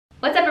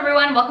What's up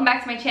everyone? Welcome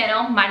back to my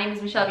channel. My name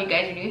is Michelle if you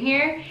guys are new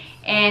here.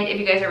 And if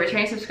you guys are a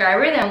returning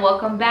subscriber, then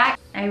welcome back.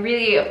 I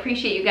really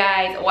appreciate you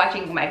guys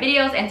watching my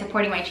videos and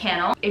supporting my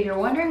channel. If you're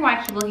wondering why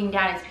I keep looking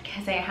down, it's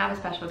because I have a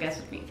special guest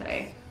with me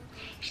today.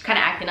 She's kind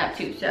of acting up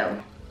too, so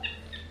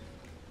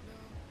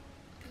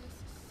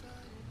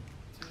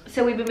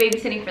we've been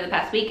babysitting for the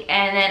past week,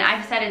 and then I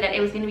decided that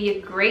it was going to be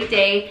a great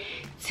day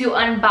to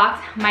unbox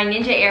my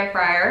Ninja air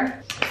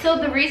fryer. So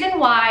the reason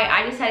why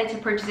I decided to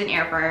purchase an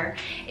air fryer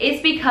is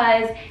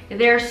because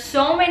there's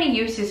so many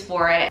uses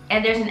for it,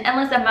 and there's an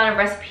endless amount of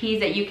recipes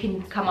that you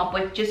can come up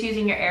with just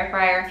using your air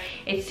fryer.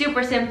 It's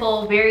super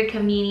simple, very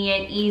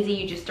convenient, easy.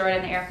 You just throw it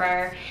in the air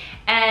fryer.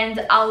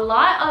 And a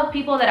lot of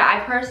people that I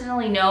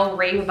personally know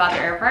rave about the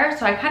air fryer,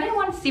 so I kind of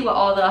wanted to see what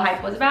all the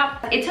hype was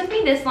about. It took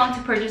me this long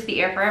to purchase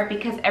the air fryer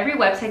because every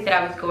website that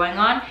I was going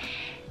on,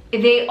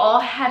 they all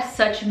had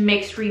such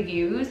mixed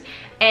reviews,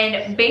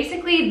 and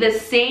basically the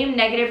same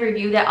negative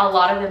review that a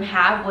lot of them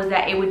have was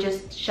that it would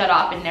just shut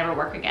off and never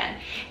work again.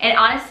 And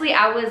honestly,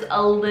 I was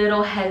a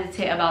little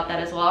hesitant about that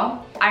as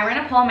well. I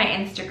ran a poll on my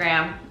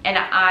Instagram and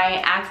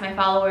I asked my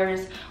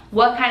followers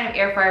what kind of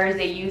air fryers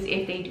they use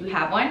if they do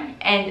have one,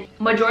 and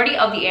majority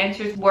of the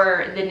answers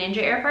were the Ninja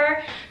air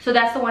fryer, so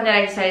that's the one that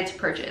I decided to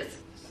purchase.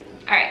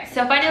 Alright,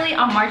 so finally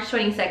on March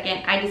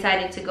 22nd, I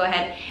decided to go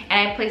ahead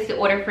and I placed the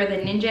order for the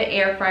Ninja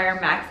Air Fryer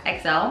Max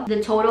XL. The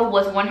total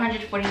was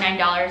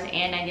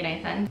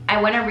 $149.99.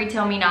 I went on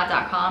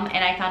retailme.com and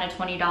I found a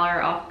 $20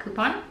 off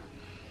coupon.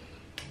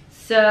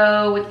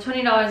 So with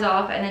 $20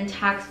 off and then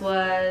tax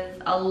was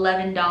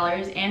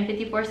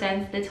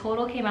 $11.54, the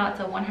total came out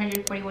to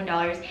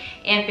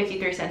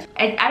 $141.53.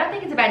 I don't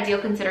think it's a bad deal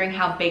considering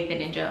how big the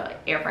Ninja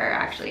air fryer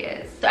actually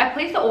is. So I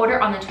placed the order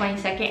on the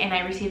 22nd and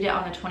I received it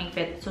on the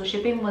 25th, so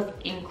shipping was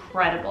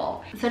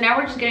incredible. So now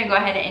we're just gonna go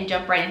ahead and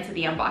jump right into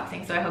the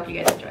unboxing, so I hope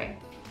you guys enjoy.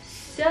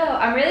 So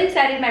I'm really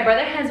excited. My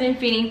brother has been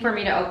fiending for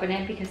me to open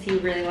it because he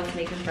really wants to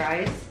make some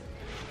fries.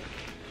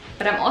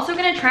 But I'm also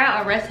gonna try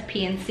out a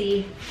recipe and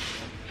see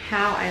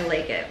how I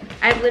like it.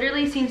 I've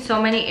literally seen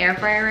so many air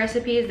fryer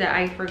recipes that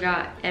I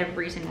forgot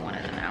every single one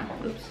of them now.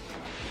 Oops.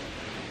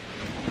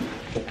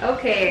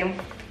 Okay.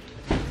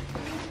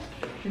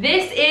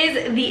 This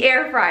is the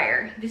air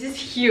fryer. This is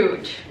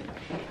huge.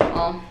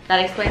 Well, that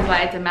explains why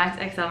it's a Max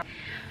XL.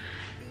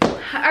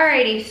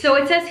 Alrighty, so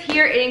it says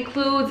here it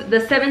includes the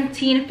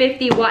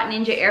 1750 watt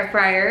Ninja air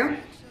fryer,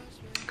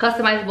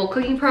 customizable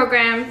cooking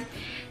programs,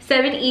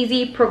 7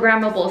 easy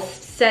programmable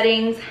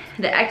settings,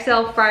 the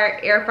XL fryer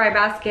air fry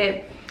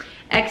basket,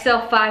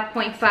 XL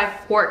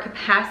 5.5 quart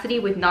capacity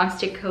with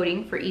non-stick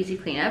coating for easy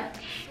cleanup,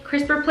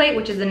 crisper plate,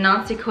 which is a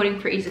non-stick coating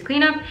for easy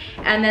cleanup,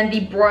 and then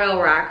the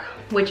broil rack,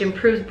 which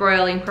improves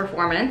broiling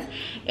performance.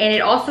 And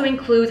it also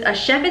includes a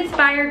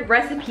chef-inspired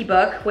recipe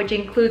book, which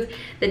includes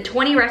the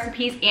 20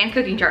 recipes and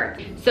cooking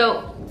chart.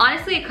 So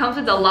honestly, it comes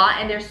with a lot,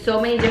 and there's so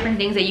many different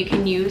things that you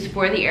can use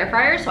for the air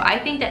fryer, so I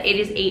think that it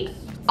is an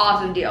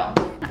awesome deal.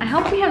 I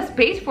hope we have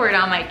space for it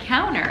on my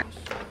counter.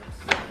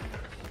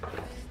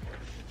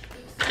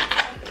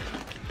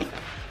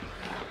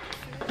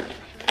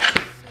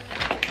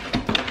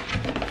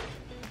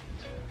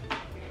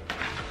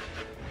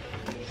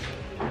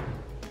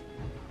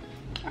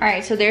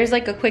 Alright, so there's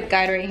like a quick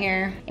guide right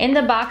here. In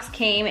the box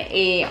came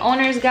a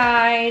owner's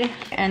guide,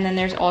 and then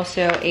there's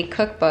also a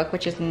cookbook,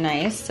 which is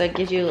nice. So it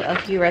gives you a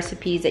few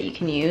recipes that you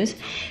can use.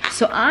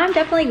 So I'm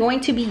definitely going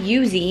to be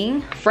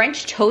using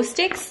French toast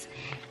sticks,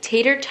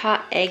 tater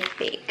tot egg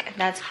bake.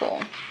 That's cool.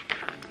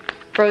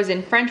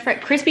 Frozen French fry,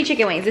 crispy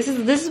chicken wings. This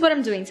is what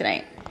I'm doing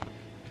tonight.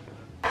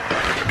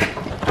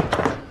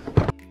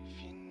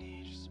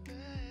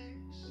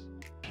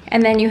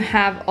 And then you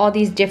have all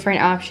these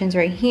different options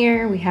right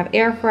here. We have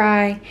air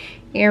fry,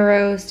 air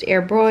roast,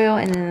 air broil,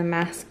 and then the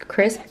mask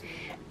crisp,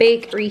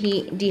 bake,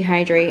 reheat,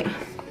 dehydrate.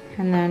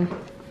 And then,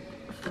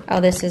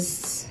 oh, this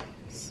is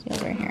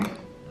sealed right here.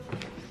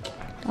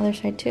 Other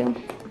side too.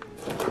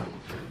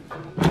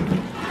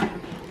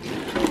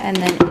 And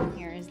then in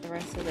here is the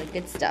rest of the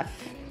good stuff.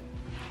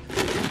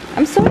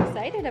 I'm so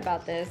excited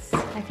about this.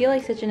 I feel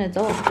like such an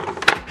adult.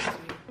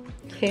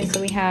 Okay, so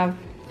we have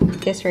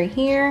this right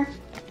here.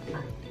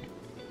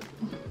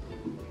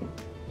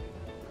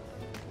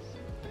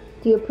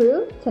 Do you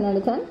approve? 10 out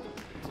of 10?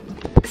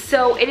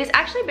 So it is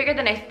actually bigger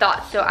than I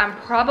thought, so I'm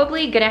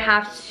probably gonna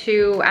have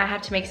to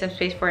make some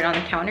space for it on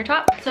the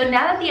countertop. So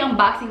now that the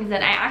unboxing is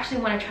done, I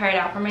actually wanna try it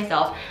out for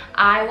myself.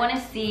 I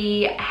wanna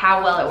see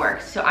how well it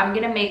works. So I'm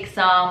gonna make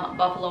some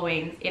buffalo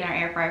wings in our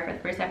air fryer for the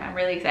first time. I'm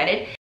really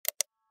excited.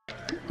 I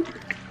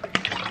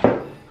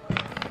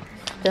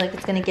feel like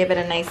it's gonna give it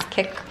a nice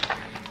kick.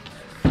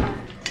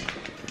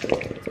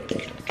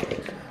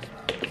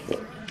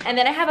 And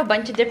then I have a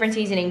bunch of different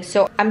seasonings,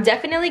 so I'm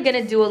definitely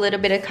gonna do a little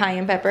bit of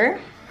cayenne pepper.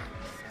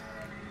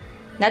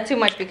 Not too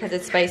much because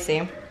it's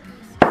spicy.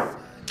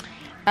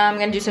 I'm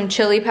gonna do some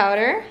chili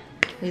powder.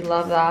 We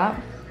love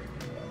that.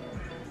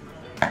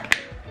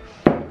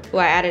 Oh,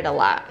 I added a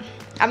lot.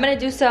 I'm gonna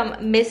do some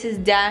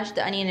Mrs. Dash,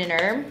 the onion and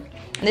herb.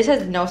 And this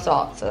has no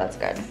salt, so that's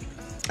good.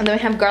 And then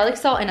we have garlic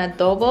salt and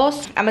adobo.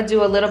 I'm gonna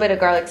do a little bit of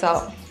garlic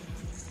salt.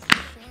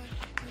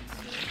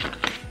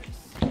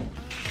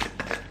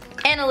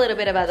 and a little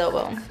bit of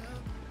adobo.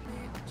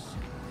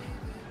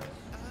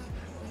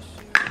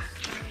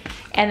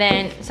 And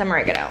then some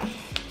oregano.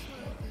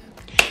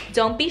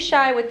 Don't be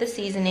shy with the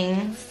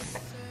seasonings.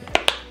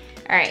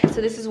 All right,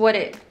 so this is what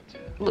it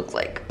looks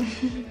like.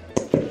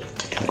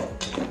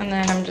 And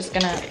then I'm just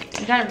gonna,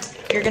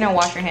 you're gonna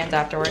wash your hands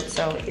afterwards,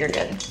 so you're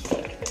good.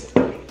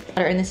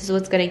 And this is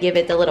what's gonna give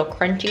it the little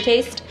crunchy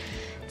taste.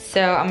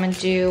 So I'm gonna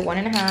do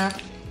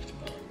 1.5.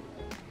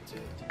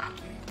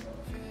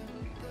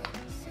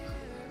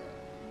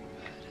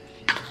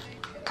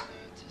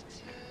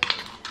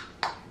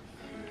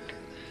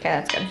 Okay,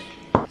 that's good.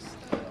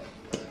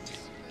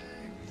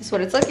 This is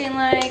what it's looking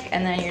like,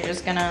 and then you're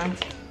just gonna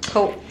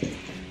coat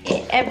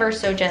it ever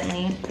so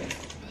gently.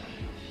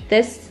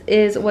 This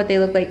is what they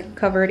look like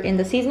covered in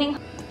the seasoning.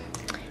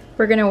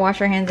 We're gonna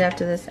wash our hands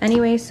after this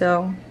anyway,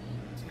 so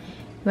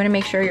you wanna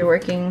make sure you're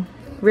working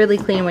really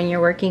clean when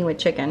you're working with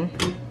chicken.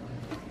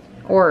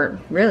 Or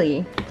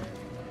really,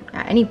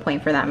 at any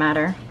point for that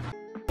matter.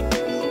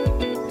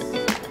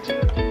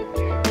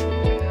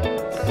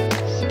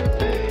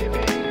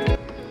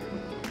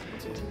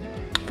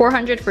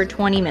 400 for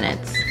 20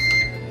 minutes.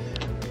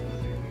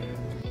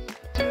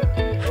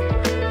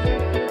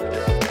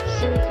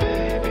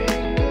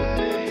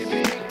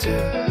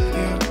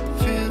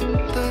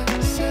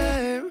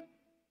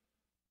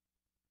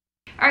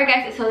 Alright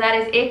guys, so that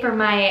is it for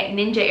my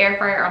Ninja air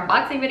fryer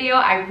unboxing video.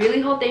 I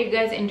really hope that you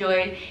guys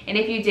enjoyed, and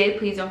if you did,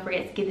 please don't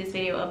forget to give this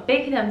video a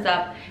big thumbs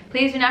up.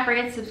 Please do not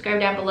forget to subscribe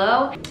down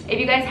below. If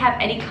you guys have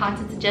any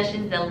content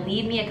suggestions, then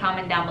leave me a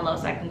comment down below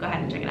so I can go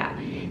ahead and check it out.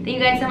 Thank you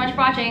guys so much for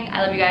watching.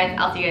 I love you guys.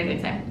 I'll see you guys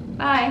next time.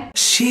 Bye.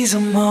 She's a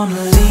Mona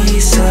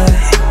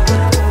Lisa.